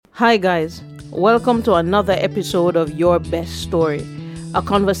Hi guys, welcome to another episode of Your Best Story, a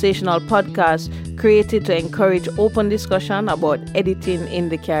conversational podcast created to encourage open discussion about editing in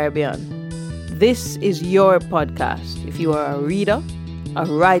the Caribbean. This is your podcast if you are a reader, a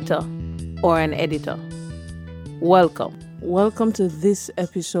writer, or an editor. Welcome. Welcome to this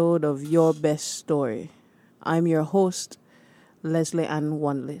episode of Your Best Story. I'm your host, Leslie Ann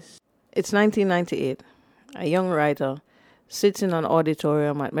Wanless. It's 1998. A young writer sits in an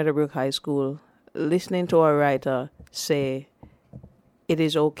auditorium at Meadowbrook High School, listening to a writer say, "It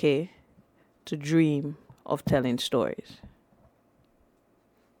is okay to dream of telling stories."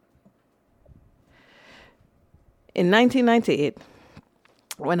 In 1998,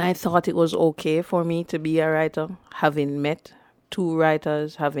 when I thought it was okay for me to be a writer, having met two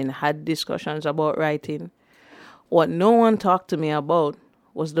writers, having had discussions about writing, what no one talked to me about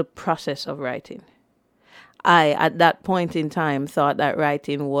was the process of writing. I, at that point in time, thought that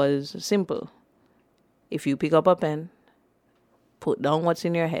writing was simple. If you pick up a pen, put down what's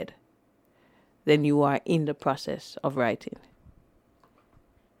in your head, then you are in the process of writing.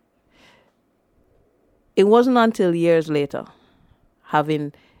 It wasn't until years later,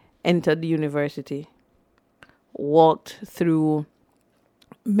 having entered the university, walked through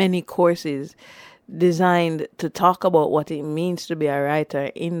many courses designed to talk about what it means to be a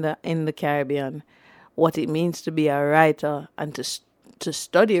writer in the Caribbean, what it means to be a writer and to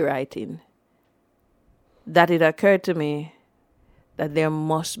study writing, that it occurred to me that there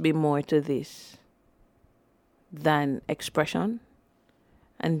must be more to this than expression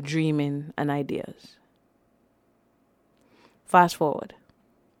and dreaming and ideas. Fast forward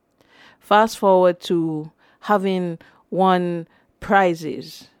to having won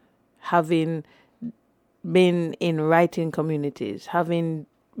prizes, having been in writing communities, having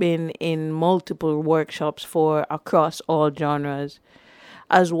been in multiple workshops for across all genres,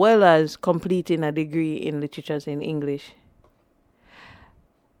 as well as completing a degree in literatures in English.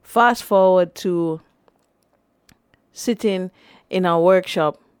 Fast forward to sitting in a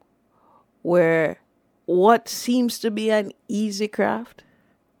workshop where what seems to be an easy craft,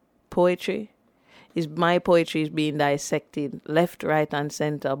 my poetry is being dissected left, right, and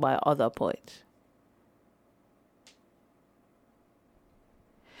center by other poets.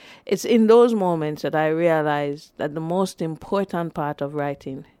 It's in those moments that I realize that the most important part of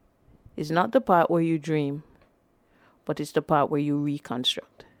writing is not the part where you dream, but it's the part where you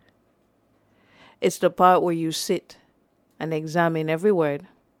reconstruct. It's the part where you sit and examine every word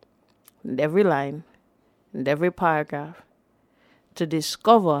and every line and every paragraph to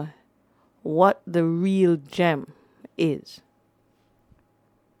discover what the real gem is.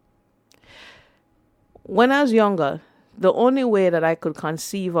 When I was younger, the only way that I could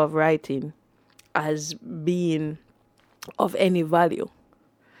conceive of writing as being of any value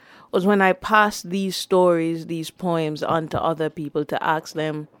was when I passed these stories, these poems on to other people to ask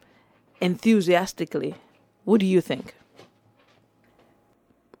them enthusiastically, "What do you think?"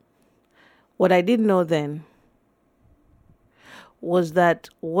 What I didn't know then was that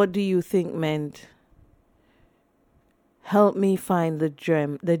what do you think meant, help me find the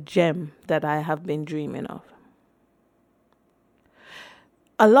gem that I have been dreaming of.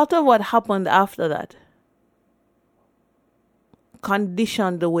 A lot of what happened after that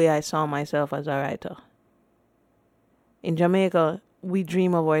conditioned the way I saw myself as a writer. In Jamaica, we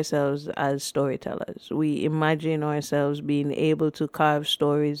dream of ourselves as storytellers. We imagine ourselves being able to carve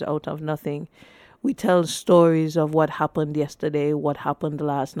stories out of nothing. We tell stories of what happened yesterday, what happened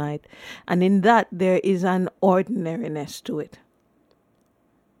last night. And in that, there is an ordinariness to it.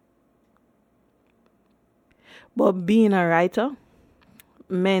 But being a writer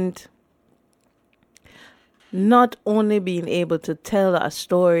meant not only being able to tell a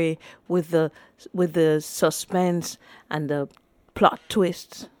story with the suspense and the plot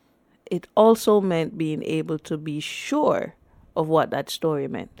twists, it also meant being able to be sure of what that story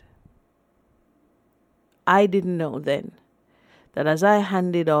meant. I didn't know then that as I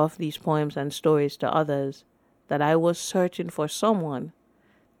handed off these poems and stories to others, that I was searching for someone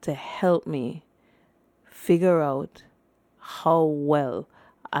to help me figure out how well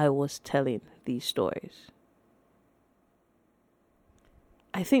I was telling these stories.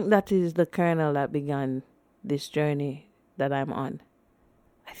 I think that is the kernel that began this journey that I'm on.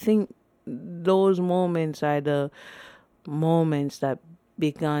 I think those moments are the moments that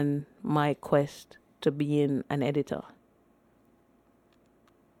began my quest to being an editor.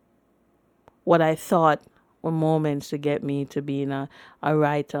 What I thought were moments to get me to being a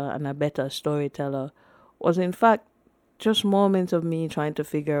writer and a better storyteller was in fact just moments of me trying to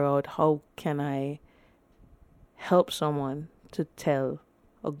figure out how can I help someone to tell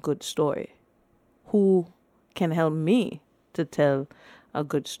a good story? Who can help me to tell a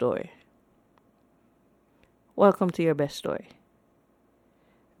good story? Welcome to Your Best Story.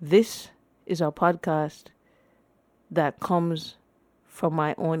 This is a podcast that comes from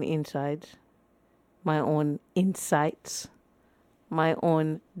my own insides, my own insights, my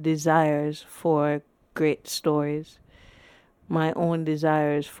own desires for great stories, my own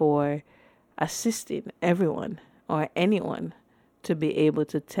desires for assisting everyone or anyone to be able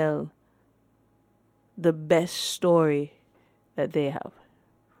to tell the best story that they have.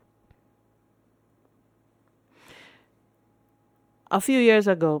 A few years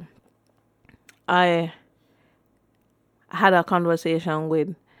ago, I had a conversation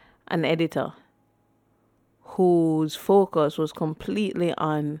with an editor whose focus was completely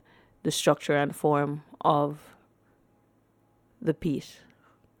on the structure and form of the piece.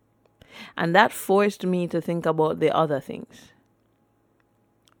 And that forced me to think about the other things.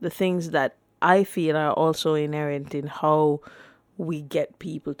 The things that I feel are also inherent in how we get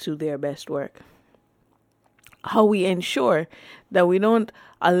people to their best work. How we ensure that we don't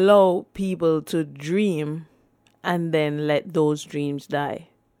allow people to dream and then let those dreams die.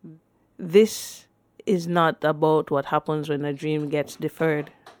 This is not about what happens when a dream gets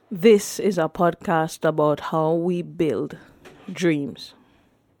deferred. This is a podcast about how we build dreams.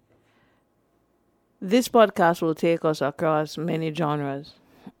 This podcast will take us across many genres.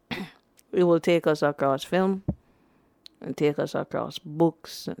 It will take us across film, and take us across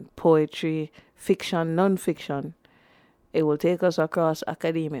books and poetry, fiction, non-fiction. It will take us across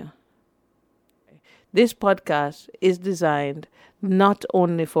academia. This podcast is designed not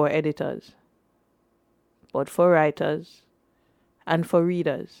only for editors, but for writers and for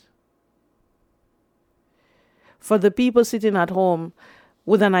readers. For the people sitting at home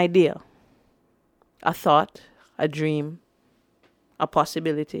with an idea, a thought, a dream, a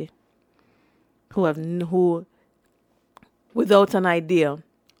possibility, who without an idea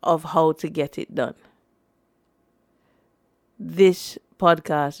of how to get it done. This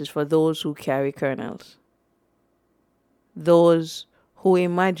podcast is for those who carry kernels, those who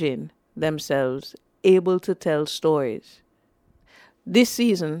imagine themselves able to tell stories. This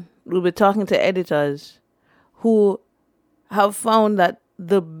season, we'll be talking to editors who have found that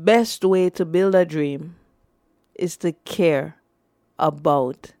the best way to build a dream is to care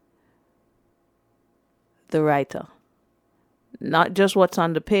about the writer. Not just what's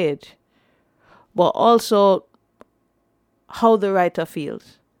on the page, but also how the writer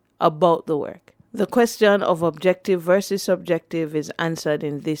feels about the work. The question of objective versus subjective is answered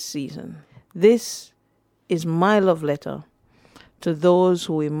in this season. This is my love letter to those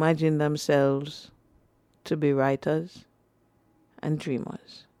who imagine themselves to be writers and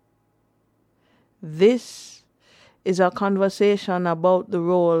dreamers. This is a conversation about the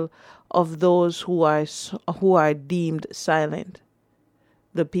role of those who are deemed silent,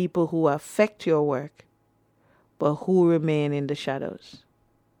 the people who affect your work, but who remain in the shadows.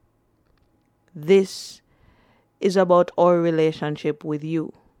 This is about our relationship with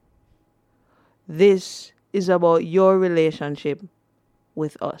you. This is about your relationship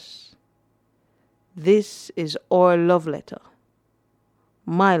with us. This is our love letter,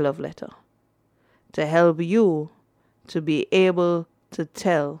 my love letter, to help you to be able to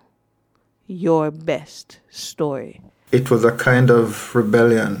tell your best story. It was a kind of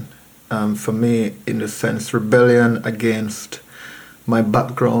rebellion for me, in a sense, rebellion against my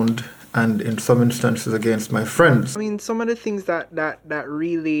background and in some instances against my friends. I mean, some of the things that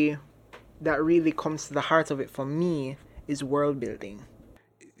really comes to the heart of it for me is world building.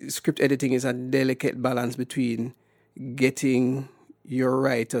 Script editing is a delicate balance between getting your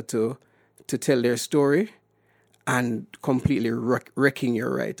writer to tell their story and completely wrecking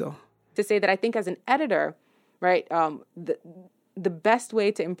your writer. To say that I think as an editor, right, the best way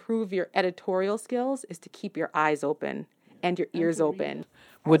to improve your editorial skills is to keep your eyes open and your ears open.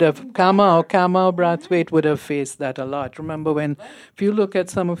 Kamau Brathwaite would have faced that a lot. Remember if you look at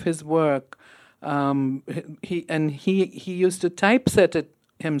some of his work, he used to typeset it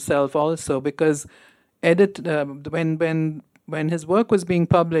himself also, because when his work was being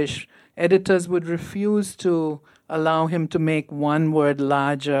published, editors would refuse to allow him to make one word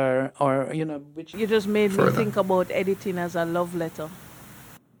larger, or, which... You just made me think about editing as a love letter.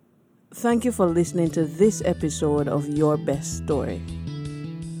 Thank you for listening to this episode of Your Best Story.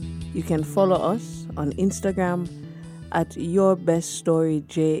 You can follow us on Instagram at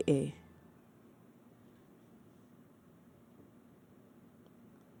YourBestStoryJA.